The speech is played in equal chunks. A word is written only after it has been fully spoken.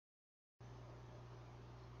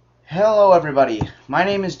Hello everybody, my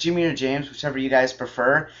name is Jimmy or James, whichever you guys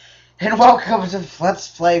prefer, and welcome to Let's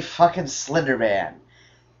Play fucking Slender Man.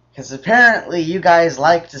 Because apparently you guys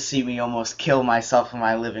like to see me almost kill myself in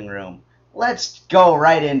my living room. Let's go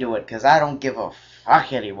right into it, because I don't give a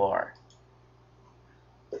fuck anymore.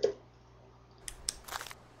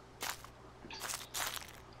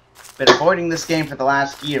 Been avoiding this game for the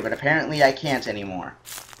last year, but apparently I can't anymore.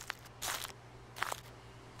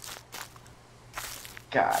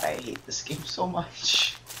 God, I hate this game so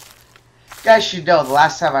much. You guys should know, the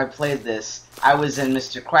last time I played this, I was in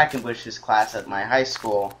Mr. Quackenbush's class at my high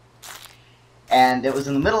school. And it was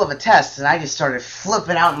in the middle of a test, and I just started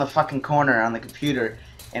flipping out in the fucking corner on the computer.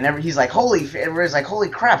 And he's like, everybody's like, holy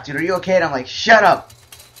crap, dude, are you okay? And I'm like, shut up.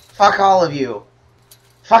 Fuck all of you.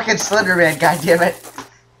 Fucking Slenderman, goddammit.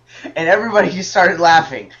 And everybody just started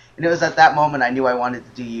laughing. And it was at that moment I knew I wanted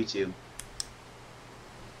to do YouTube.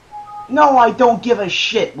 No, I don't give a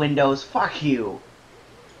shit, Windows. Fuck you.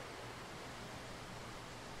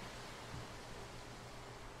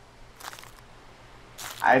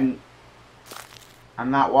 I'm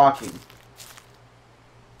not walking.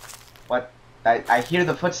 What? I hear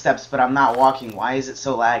the footsteps, but I'm not walking. Why is it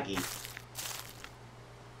so laggy?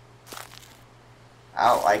 I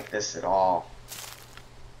don't like this at all.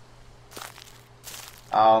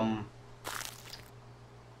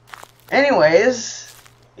 Anyways,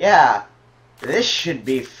 yeah, this should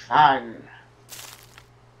be fun.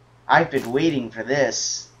 I've been waiting for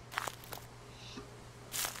this.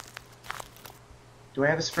 Do I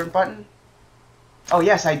have a sprint button? Oh,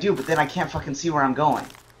 yes, I do, but then I can't fucking see where I'm going.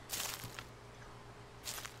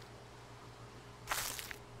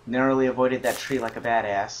 Narrowly avoided that tree like a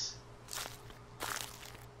badass.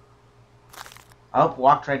 Oh,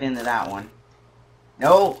 walked right into that one.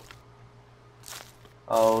 No!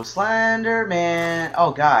 Oh, Slender Man.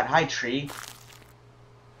 Oh, God. Hi, tree.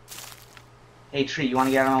 Hey, tree, you want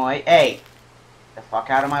to get out of my way? Hey! The fuck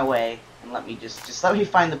out of my way. And let me just let me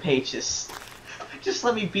find the pages. Just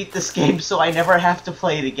let me beat this game so I never have to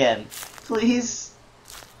play it again. Please?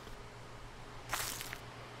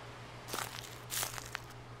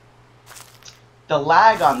 The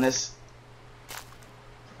lag on this...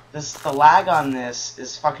 The lag on this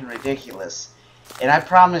is fucking ridiculous. And I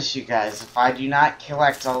promise you guys, if I do not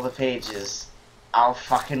collect all the pages, I'll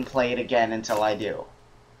fucking play it again until I do.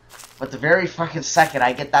 But the very fucking second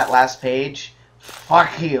I get that last page,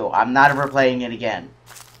 fuck you, I'm not ever playing it again.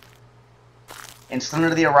 And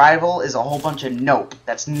Slender the Arrival is a whole bunch of nope.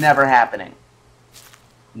 That's never happening.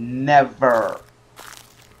 Never.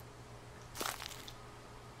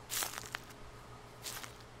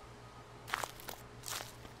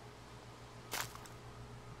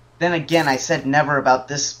 Then again, I said never about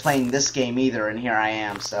this playing this game either, and here I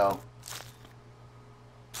am, so.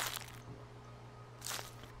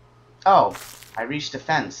 Oh, I reached a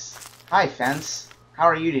fence. Hi, fence. How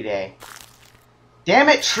are you today? Damn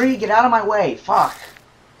it, tree, get out of my way. Fuck.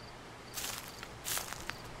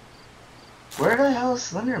 Where the hell is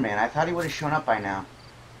Slender Man? I thought he would have shown up by now.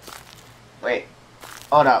 Wait.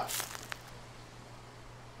 Hold up.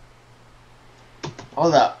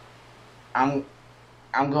 Hold up.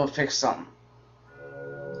 I'm gonna fix something.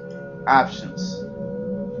 Options.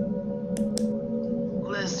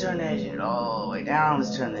 Let's turn the edge all the way down.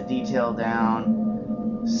 Let's turn the detail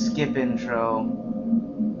down. Skip intro.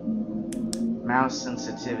 Mouse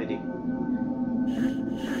sensitivity.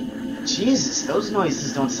 Jesus, those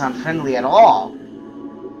noises don't sound friendly at all.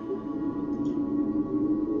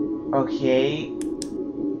 Okay.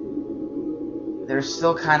 There's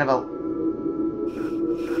still kind of a...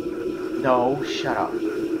 No, shut up.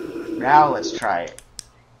 Now let's try it.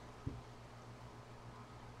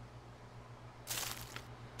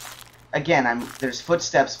 Again, there's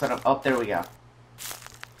footsteps, but oh, there we go.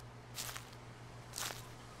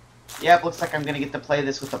 Yep, looks like I'm gonna get to play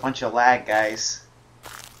this with a bunch of lag, guys.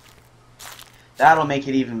 That'll make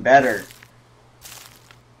it even better.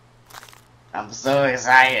 I'm so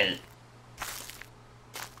excited.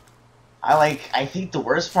 I think the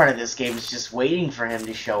worst part of this game is just waiting for him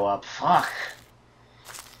to show up. Fuck.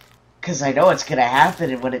 Because I know it's gonna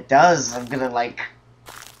happen, and when it does, I'm gonna, like,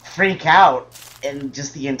 freak out. And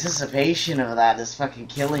just the anticipation of that is fucking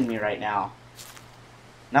killing me right now.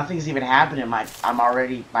 Nothing's even happening. My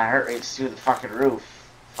heart rate's through the fucking roof.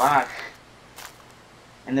 Fuck.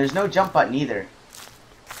 And there's no jump button either.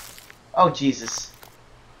 Oh, Jesus.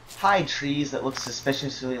 Hi, trees that look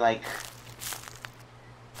suspiciously like...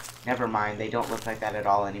 Never mind, they don't look like that at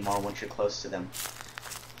all anymore once you're close to them.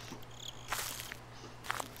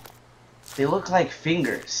 They look like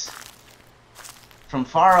fingers. From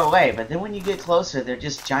far away, but then when you get closer, they're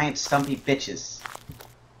just giant stumpy bitches.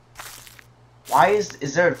 Why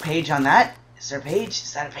is there a page on that? Is there a page?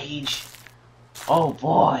 Is that a page? Oh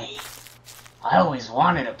boy. I always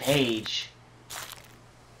wanted a page.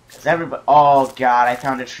 Cause everybody, oh god, I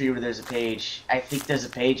found a tree where there's a page. I think there's a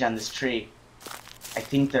page on this tree. I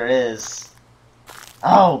think there is.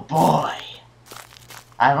 Oh boy.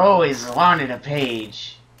 I've always wanted a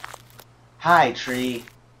page. Hi, tree.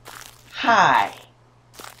 Hi.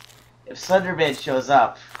 If Slenderman shows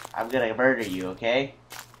up, I'm gonna murder you, okay?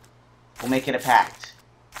 We'll make it a pact.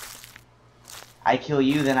 I kill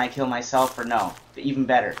you, then I kill myself, or no. But even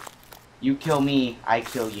better. You kill me, I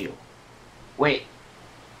kill you. Wait.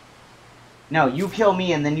 No, you kill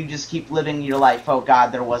me, and then you just keep living your life. Oh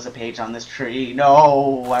god, there was a page on this tree.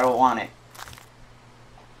 No, I don't want it.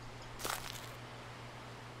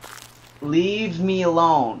 Leave me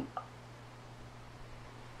alone.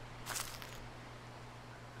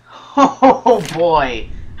 Oh boy,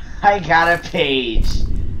 I got a page.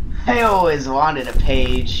 I always wanted a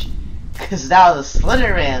page, cause now the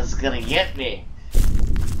Slenderman's gonna get me.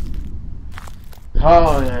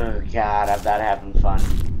 Oh god, I'm not having fun.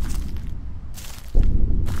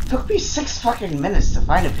 Took me 6 fucking minutes to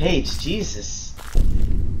find a page, Jesus.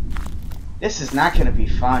 This is not gonna be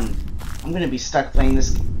fun. I'm gonna be stuck playing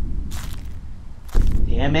this.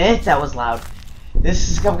 Damn it, that was loud.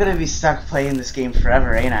 I'm gonna be stuck playing this game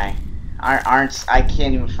forever, ain't I? I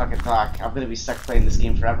can't even fucking talk. I'm gonna be stuck playing this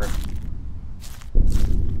game forever.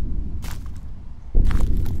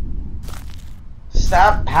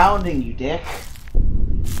 Stop pounding, you dick.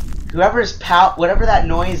 Whatever that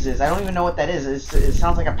noise is, I don't even know what that is. It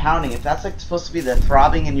sounds like a pounding. If that's like supposed to be the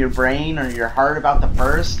throbbing in your brain or your heart about to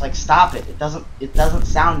burst, like stop it. It doesn't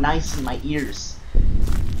sound nice in my ears.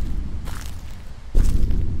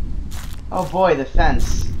 Oh boy, the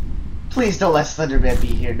fence. Please don't let Slenderman be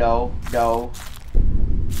here. No, no.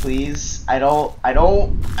 Please. I don't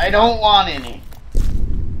want any.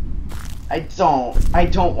 I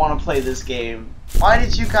don't want to play this game. Why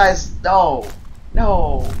did you guys? No.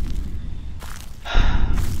 No.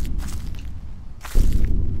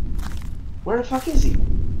 Where the fuck is he?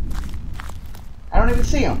 I don't even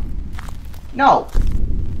see him. No.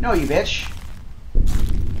 No, you bitch.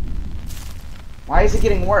 Why is it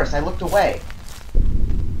getting worse? I looked away.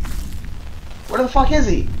 Where the fuck is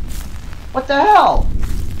he? What the hell?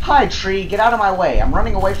 Hi, tree. Get out of my way. I'm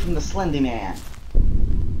running away from the Slenderman.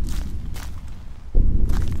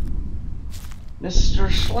 Mr.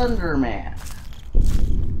 Slenderman.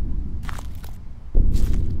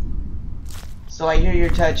 So I hear you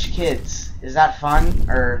touch kids. Is that fun?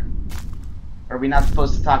 Or are we not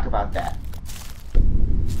supposed to talk about that?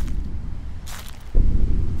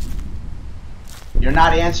 You're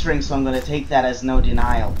not answering, so I'm going to take that as no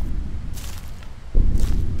denial.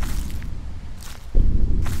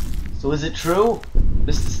 So is it true,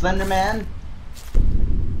 Mr. Slenderman?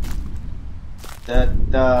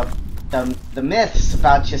 The myths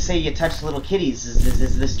about you say you touch little kitties,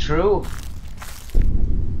 is this true?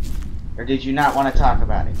 Or did you not want to talk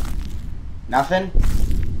about it? Nothing?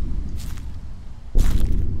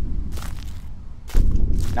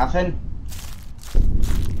 Nothing?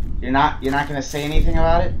 You're not gonna say anything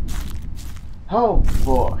about it? Oh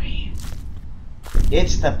boy.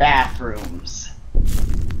 It's the bathrooms.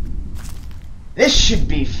 This should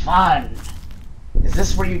be fun. Is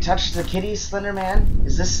this where you touched the kitties, Slenderman?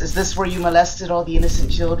 Is this where you molested all the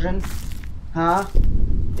innocent children? Huh?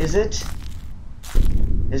 Is it?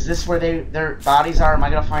 Is this where their bodies are? Am I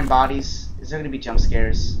gonna find bodies? Is there gonna be jump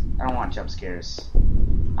scares? I don't want jump scares.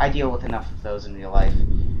 I deal with enough of those in real life.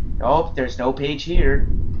 Nope, there's no page here.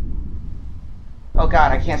 Oh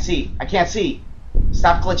god, I can't see. I can't see.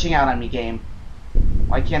 Stop glitching out on me, game.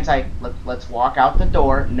 Why can't I? Let's walk out the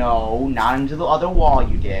door. No, not into the other wall,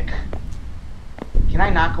 you dick. Can I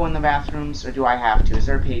not go in the bathrooms, or do I have to? Is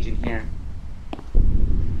there a page in here?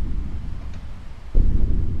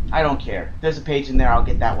 I don't care. If there's a page in there, I'll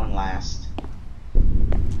get that one last.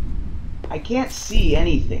 I can't see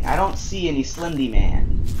anything. I don't see any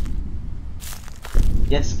Slenderman.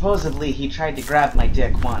 Yet supposedly he tried to grab my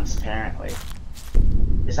dick once, apparently.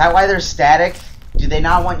 Is that why there's static? Do they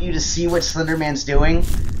not want you to see what Slenderman's doing?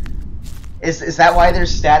 Is that why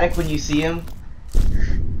there's static when you see him?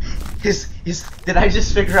 Did I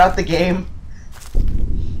just figure out the game?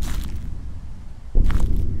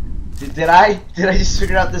 Did I just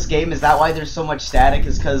figure out this game? Is that why there's so much static?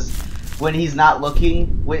 Is because when he's not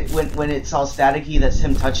looking, when it's all staticky, that's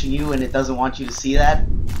him touching you and it doesn't want you to see that?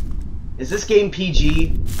 Is this game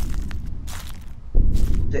PG?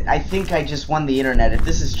 I think I just won the internet. If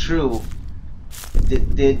this is true,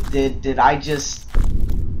 did I just...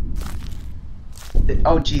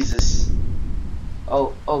 oh Jesus.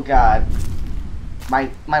 Oh God.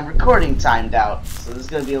 my recording timed out, so there's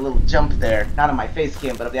gonna be a little jump there, not on my face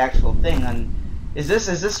cam, but of the actual thing. And is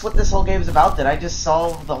this what this whole game's about? Did I just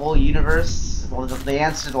solve the whole universe, well, the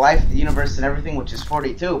answer to life, the universe, and everything, which is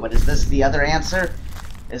 42? But is this the other answer?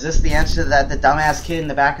 Is this the answer that the dumbass kid in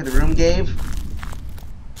the back of the room gave?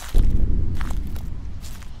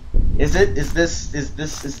 Is this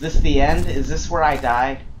the end? Is this where I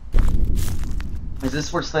die? Is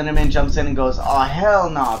this where Slenderman jumps in and goes, "Oh hell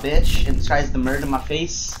nah, bitch," and tries to murder my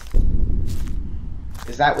face?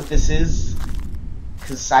 Is that what this is?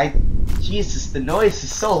 Cause Jesus, the noise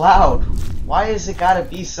is so loud. Why is it gotta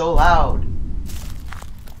be so loud?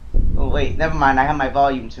 Oh wait, never mind, I have my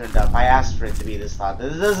volume turned up. I asked for it to be this loud.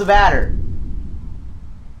 This doesn't matter.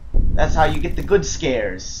 That's how you get the good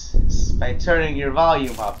scares, is by turning your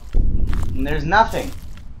volume up. And there's nothing.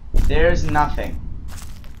 There's nothing.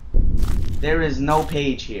 There is no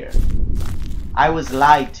page here. I was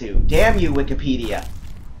lied to. Damn you, Wikipedia.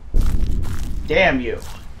 Damn you.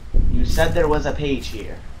 You said there was a page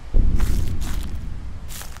here.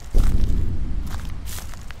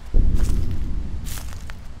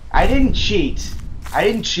 I didn't cheat. I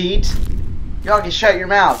didn't cheat. Y'all can shut your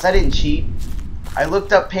mouths. I didn't cheat. I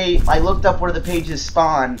looked up where the pages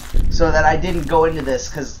spawn so that I didn't go into this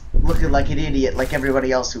cause looking like an idiot like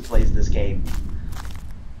everybody else who plays this game.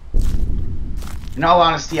 In all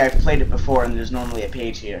honesty, I've played it before and there's normally a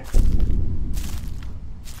page here.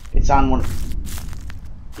 It's on one.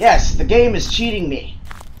 Yes, the game is cheating me.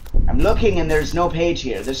 I'm looking and there's no page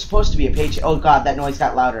here. There's supposed to be a page. Oh god, that noise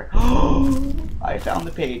got louder. I found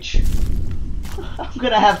the page. I'm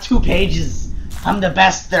gonna have 2 pages. I'm the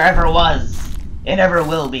best there ever was. It ever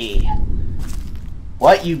will be.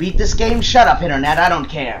 What, you beat this game? Shut up, internet, I don't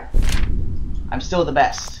care. I'm still the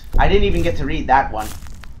best. I didn't even get to read that one.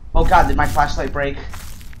 Oh god, did my flashlight break?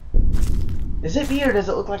 Is it me or does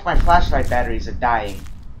it look like my flashlight batteries are dying?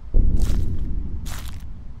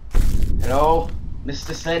 Hello?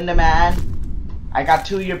 Mr. Slenderman? I got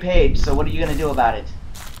to your page, so what are you gonna do about it?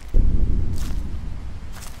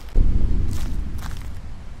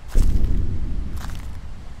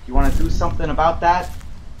 You wanna do something about that?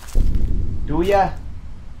 Do ya?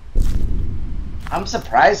 I'm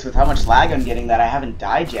surprised with how much lag I'm getting that I haven't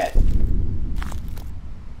died yet.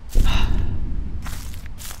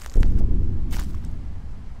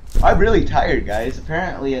 I'm really tired, guys.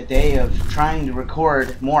 Apparently a day of trying to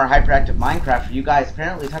record more hyperactive Minecraft for you guys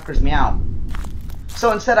apparently tuckers me out.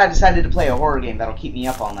 So instead I decided to play a horror game that'll keep me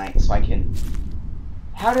up all night so I can...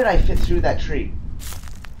 How did I fit through that tree?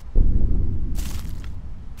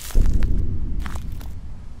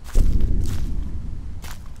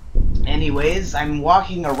 Anyways, I'm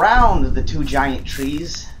walking around the 2 giant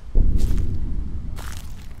trees.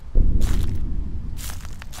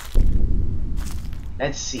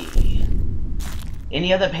 Let's see.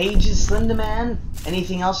 Any other pages, Slenderman?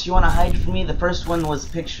 Anything else you want to hide from me? The first one was a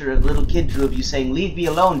picture of a little kid drew of you saying, "Leave me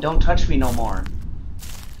alone, don't touch me no more."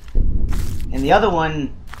 And the other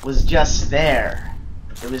one was just there.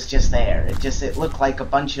 It was just there. It looked like a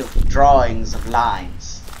bunch of drawings of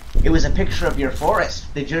lines. It was a picture of your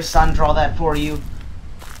forest. Did your son draw that for you?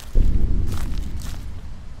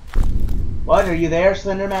 What, are you there,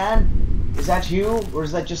 Slenderman? Is that you, or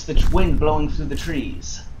is that just the wind blowing through the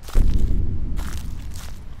trees?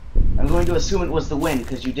 I'm going to assume it was the wind,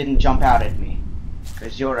 because you didn't jump out at me.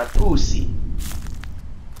 Because you're a pussy.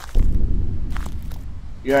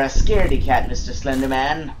 You're a scaredy cat, Mr.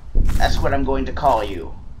 Slenderman. That's what I'm going to call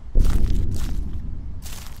you.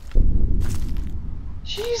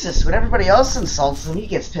 Jesus, when everybody else insults him, he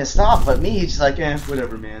gets pissed off, but me, he's like,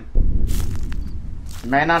 whatever, man.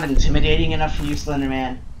 Am I not intimidating enough for you,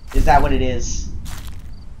 Slenderman? Is that what it is?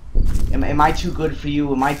 Am I too good for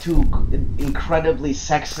you? Am I too incredibly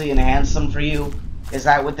sexy and handsome for you? Is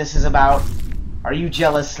that what this is about? Are you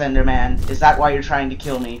jealous, Slenderman? Is that why you're trying to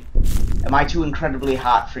kill me? Am I too incredibly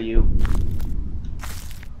hot for you?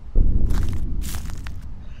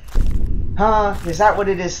 Huh? Is that what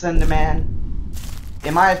it is, Slenderman?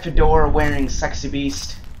 Am I a fedora-wearing sexy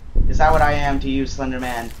beast? Is that what I am to you,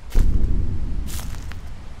 Slenderman?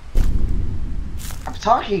 I'm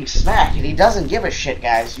talking smack, and he doesn't give a shit,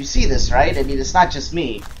 guys. You see this, right? I mean, it's not just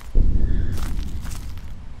me.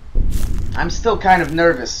 I'm still kind of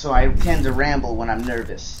nervous, so I tend to ramble when I'm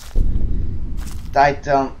nervous. I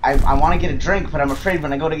want to get a drink, but I'm afraid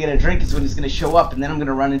when I go to get a drink is when he's going to show up, and then I'm going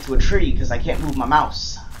to run into a tree because I can't move my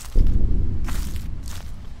mouse.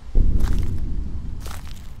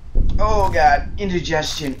 Oh god,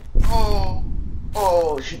 indigestion.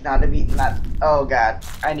 Oh, should not have eaten that. Oh god,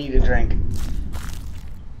 I need a drink.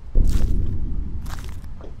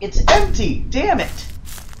 It's empty, damn it.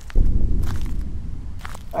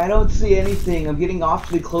 I don't see anything. I'm getting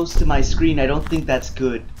awfully close to my screen. I don't think that's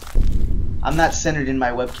good. I'm not centered in my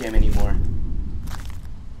webcam anymore.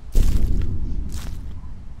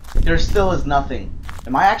 There still is nothing.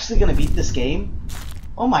 Am I actually gonna beat this game?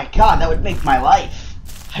 Oh my god, that would make my life.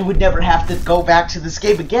 I would never have to go back to this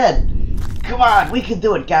game again. Come on, we can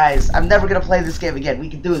do it, guys. I'm never gonna play this game again. We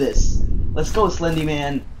can do this. Let's go, Slendy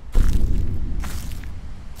Man.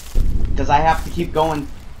 Because I have to keep going.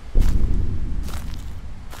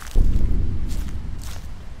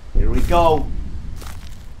 Here we go.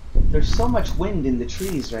 There's so much wind in the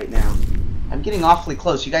trees right now. I'm getting awfully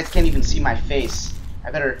close. You guys can't even see my face.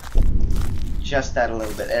 I better adjust that a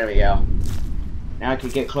little bit. There we go. Now I can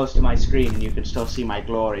get close to my screen and you can still see my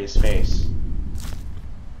glorious face.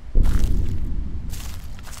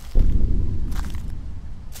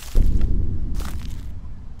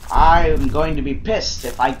 I'm going to be pissed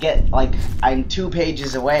if I get, like, I'm 2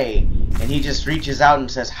 pages away and he just reaches out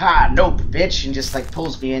and says, "Ha, nope, bitch," and just, like,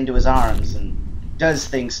 pulls me into his arms and does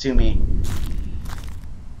things to me.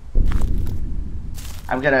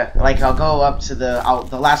 I'm gonna, like, I'll go up to the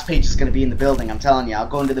last page is gonna be in the building, I'm telling you. I'll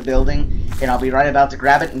go into the building and I'll be right about to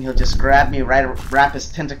grab it and he'll just grab me, wrap his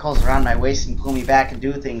tentacles around my waist and pull me back and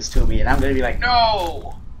do things to me. And I'm gonna be like,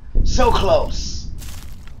 no! So close!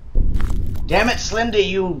 Damn it, Slendy,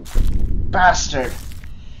 you bastard.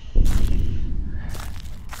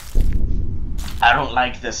 I don't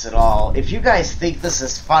like this at all. If you guys think this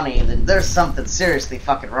is funny, then there's something seriously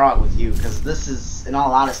fucking wrong with you, because this is, in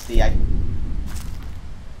all honesty,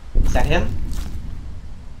 Is that him?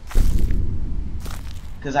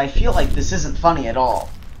 Because I feel like this isn't funny at all.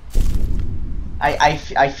 I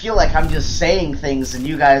feel like I'm just saying things and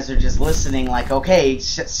you guys are just listening like, okay,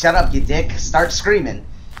 shut up, you dick, start screaming.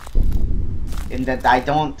 And that I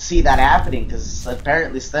don't see that happening, because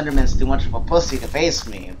apparently Slenderman's too much of a pussy to face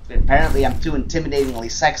me. Apparently I'm too intimidatingly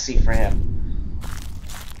sexy for him.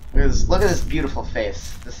 Look at this beautiful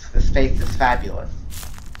face. This face is fabulous.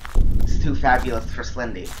 It's too fabulous for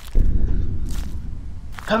Slendy.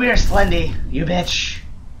 Come here, Slendy, you bitch.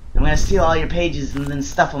 I'm gonna steal all your pages and then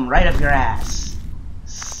stuff them right up your ass.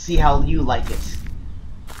 See how you like it.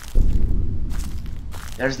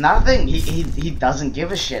 There's nothing. He doesn't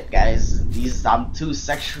give a shit, guys. I'm too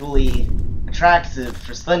sexually attractive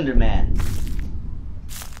for Slenderman.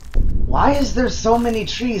 Why is there so many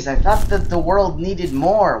trees? I thought that the world needed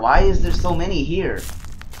more. Why is there so many here?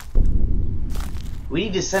 We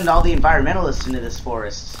need to send all the environmentalists into this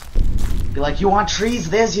forest. Be like, you want trees?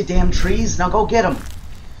 There's your damn trees. Now go get them.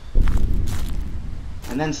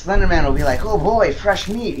 And then Slenderman will be like, oh boy, fresh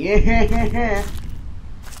meat. Yeah.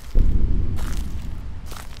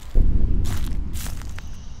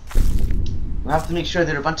 We'll have to make sure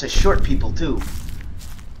they're a bunch of short people, too.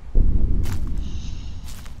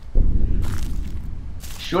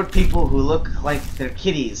 Short people who look like they're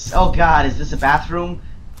kitties. Oh god, is this a bathroom?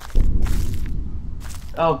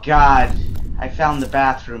 Oh god, I found the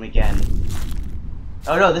bathroom again.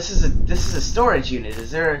 Oh no, this is a storage unit.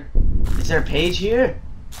 Is there a page here?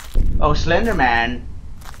 Oh, Slenderman.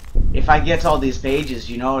 If I get all these pages,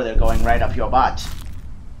 you know they're going right up your butt.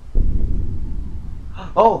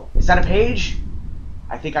 Oh, is that a page?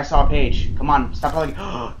 I think I saw a page. Come on, stop calling.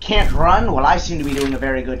 Can't run? Well, I seem to be doing a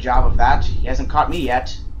very good job of that. He hasn't caught me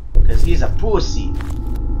yet, because he's a pussy.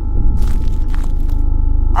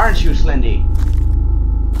 Aren't you, Slendy?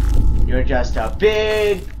 You're just a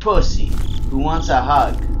big pussy who wants a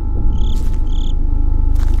hug.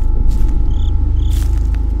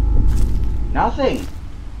 Nothing.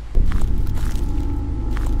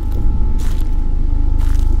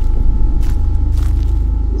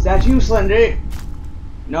 Is that you, Slender?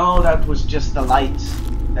 No, that was just the light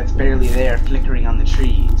that's barely there, flickering on the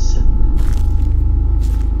trees.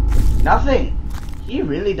 Nothing. He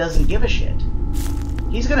really doesn't give a shit.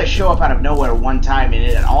 He's gonna show up out of nowhere one time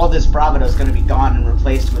and all this bravado is gonna be gone and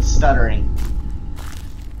replaced with stuttering.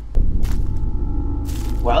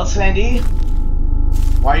 Well, Sandy,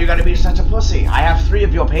 why are you gonna be such a pussy? I have 3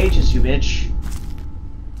 of your pages, you bitch.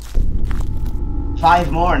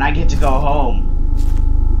 5 more and I get to go home.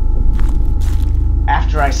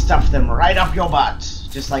 After I stuff them right up your butt.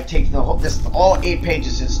 Just like take the whole, all 8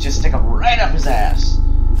 pages and just stick them right up his ass.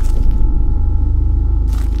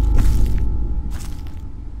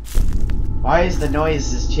 Why is the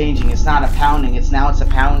noise changing? It's not a pounding, it's a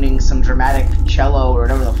pounding, some dramatic cello or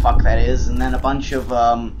whatever the fuck that is, and then a bunch of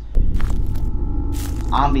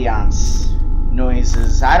ambiance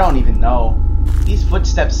noises. I don't even know. These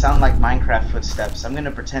footsteps sound like Minecraft footsteps. I'm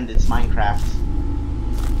gonna pretend it's Minecraft.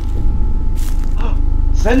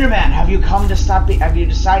 Slenderman, have you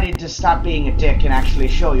decided to stop being a dick and actually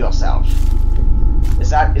show yourself? Is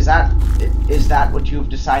that what you've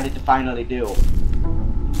decided to finally do?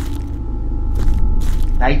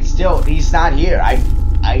 He's not here.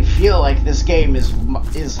 I feel like this game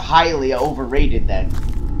is highly overrated then.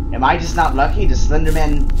 Am I just not lucky? Does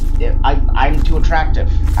Slenderman... I'm too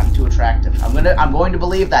attractive. I'm too attractive. I'm going to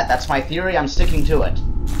believe that. That's my theory. I'm sticking to it.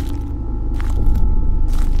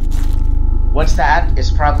 What's that?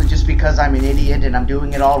 It's probably just because I'm an idiot and I'm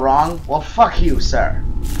doing it all wrong? Well, fuck you, sir.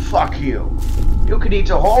 Fuck you. You could eat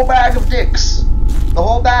a whole bag of dicks. The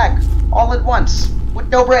whole bag. All at once. With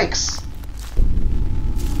no breaks.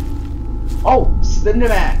 Oh,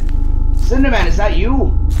 Slenderman. Slenderman, is that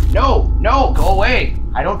you? No, no, go away.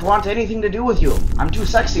 I don't want anything to do with you. I'm too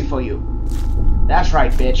sexy for you. That's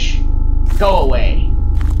right, bitch. Go away.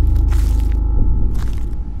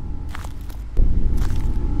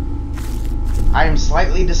 I am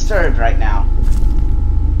slightly disturbed right now.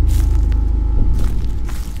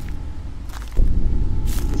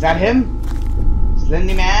 Is that him?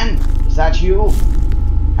 Slenderman? Is that you?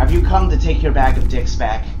 Have you come to take your bag of dicks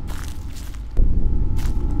back?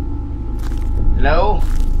 Hello?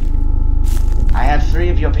 I have 3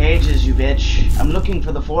 of your pages, you bitch. I'm looking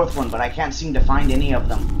for the 4th one, but I can't seem to find any of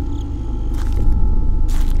them.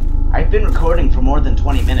 I've been recording for more than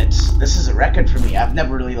 20 minutes. This is a record for me. I've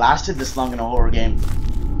never really lasted this long in a horror game.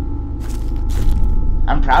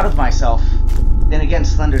 I'm proud of myself. Then again,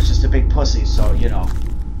 Slender's just a big pussy, so, you know.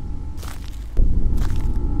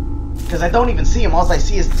 Because I don't even see him. All I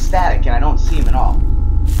see is the static, and I don't see him at all.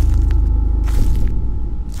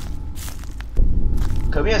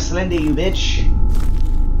 Come here, Slender, you bitch.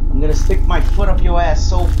 I'm gonna stick my foot up your ass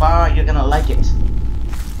so far, you're gonna like it.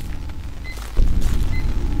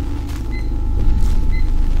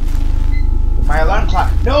 My alarm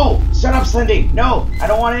clock. No! Shut up, Slendy! No! I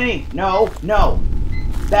don't want any! No! No!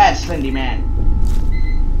 Bad Slendy, man.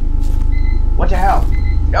 What the hell?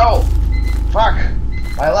 No! Fuck!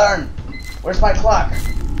 My alarm! Where's my clock?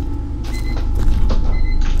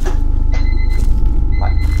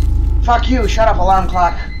 What? Fuck you! Shut up, alarm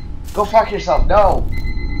clock! Go fuck yourself! No!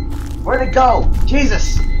 Where'd it go?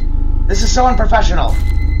 Jesus! This is so unprofessional!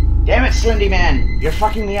 Damn it, Slendy man! You're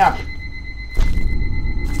fucking me up!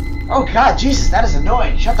 Oh god, Jesus, that is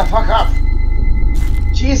annoying! Shut the fuck up!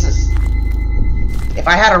 Jesus! If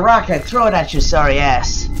I had a rock, I'd throw it at your sorry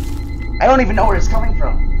ass. I don't even know where it's coming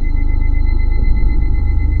from.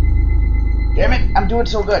 Damn it, I'm doing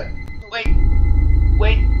so good. Wait.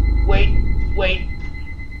 Wait. Wait. Wait.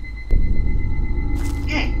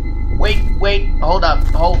 Wait. Hold up.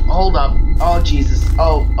 Hold up. Oh, Jesus.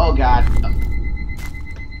 Oh god.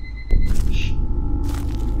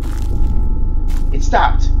 It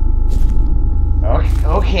stopped.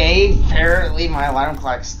 Okay, apparently my alarm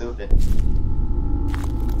clock's stupid.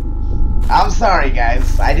 I'm sorry,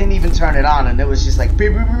 guys. I didn't even turn it on, and it was just like,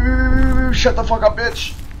 beep, beep, beep, beep, shut the fuck up,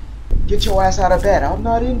 bitch. Get your ass out of bed. I'm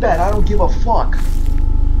not in bed. I don't give a fuck.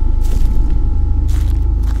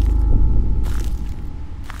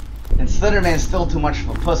 And Slenderman's still too much of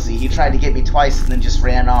a pussy. He tried to get me twice and then just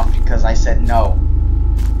ran off because I said no.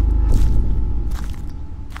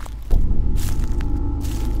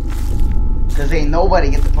 Because ain't nobody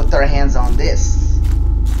get to put their hands on this.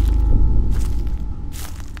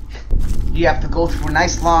 You have to go through a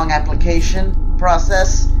nice long application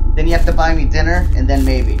process, then you have to buy me dinner, and then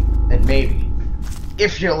maybe,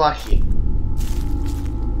 if you're lucky.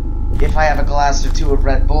 If I have a glass or 2 of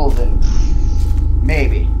Red Bull, then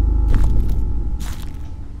maybe.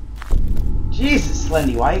 Jesus,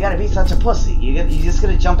 Slendy, why you gotta be such a pussy? You just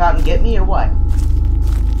gonna jump out and get me, or what?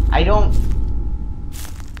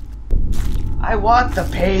 I want the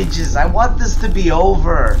pages. I want this to be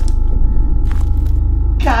over.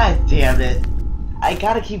 God damn it. I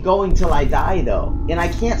gotta keep going till I die, though. And I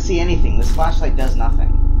can't see anything. This flashlight does nothing.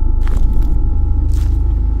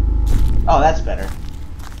 Oh, that's better.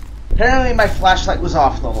 Apparently my flashlight was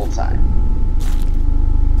off the whole time.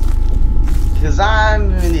 Because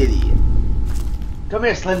I'm an idiot. Come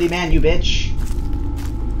here, Slendy man, you bitch.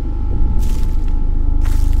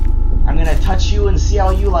 I'm gonna touch you and see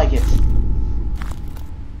how you like it.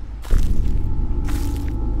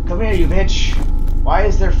 Come here, you bitch. Why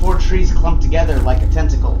is there 4 trees clumped together like a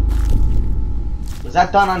tentacle? Was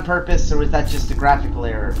that done on purpose, or was that just a graphical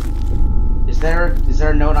error? Is there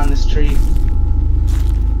a note on this tree?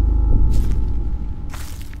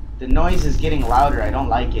 The noise is getting louder. I don't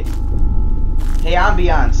like it. Hey,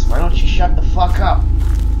 ambiance, why don't you shut the fuck up?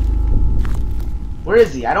 Where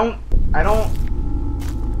is he? I don't...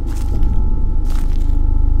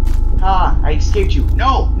 Ah, I escaped you.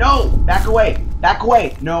 No! No! Back away! Back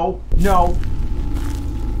away! No! No!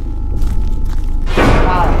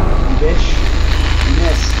 Ah, you bitch. You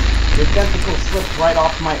The tentacle slipped right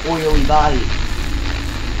off my oily body.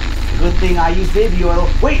 Good thing I used baby oil.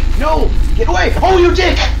 Wait, no! Get away! Oh, you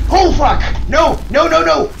dick! Oh, fuck! No, no, no,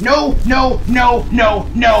 no! No, no, no, no,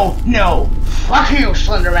 no, no! Fuck you,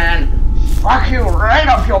 Slender Man! Fuck you right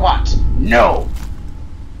up your butt! No!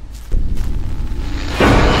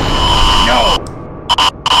 No!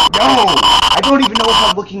 No! I don't even know if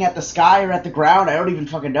I'm looking at the sky or at the ground. I don't even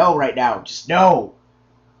fucking know right now. Just no!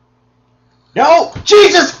 No!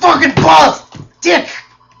 Jesus fucking balls! Dick!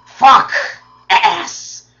 Fuck!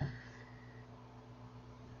 Ass!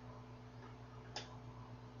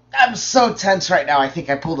 I'm so tense right now, I think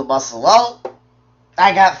I pulled a muscle. Well,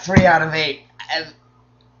 I got 3 out of 8. And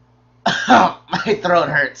my throat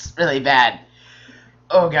hurts really bad.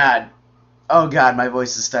 Oh god. Oh god, my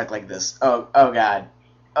voice is stuck like this. Oh god.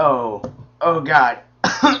 Oh god.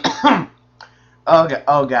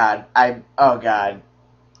 oh god. Oh god.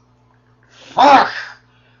 Fuck!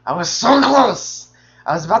 I was so close!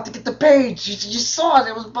 I was about to get the page. You saw it.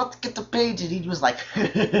 I was about to get the page, and he was like,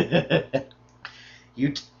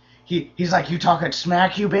 he's like, you talking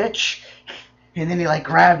smack, you bitch? And then he like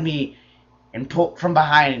grabbed me and pulled from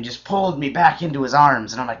behind and just pulled me back into his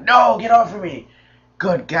arms, and I'm like, no, get off of me!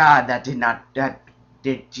 Good God, that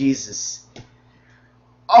did Jesus.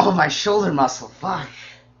 Oh, my shoulder muscle, fuck.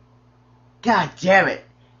 God damn it.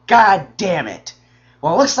 God damn it.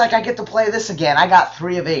 Well, it looks like I get to play this again. I got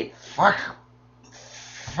 3 of 8. Fuck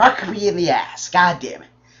me in the ass. God damn it.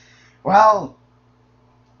 Well,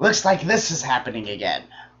 looks like this is happening again.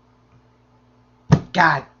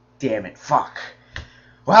 God damn it. Fuck.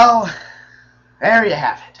 Well, there you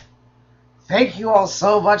have it. Thank you all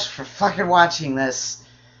so much for fucking watching this.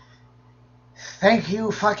 Thank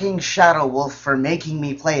you, fucking Shadow Wolf, for making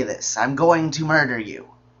me play this. I'm going to murder you.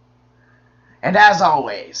 And as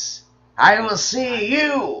always, I will see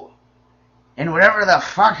you in whatever the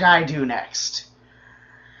fuck I do next.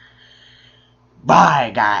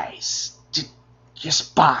 Bye, guys.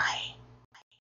 Just bye.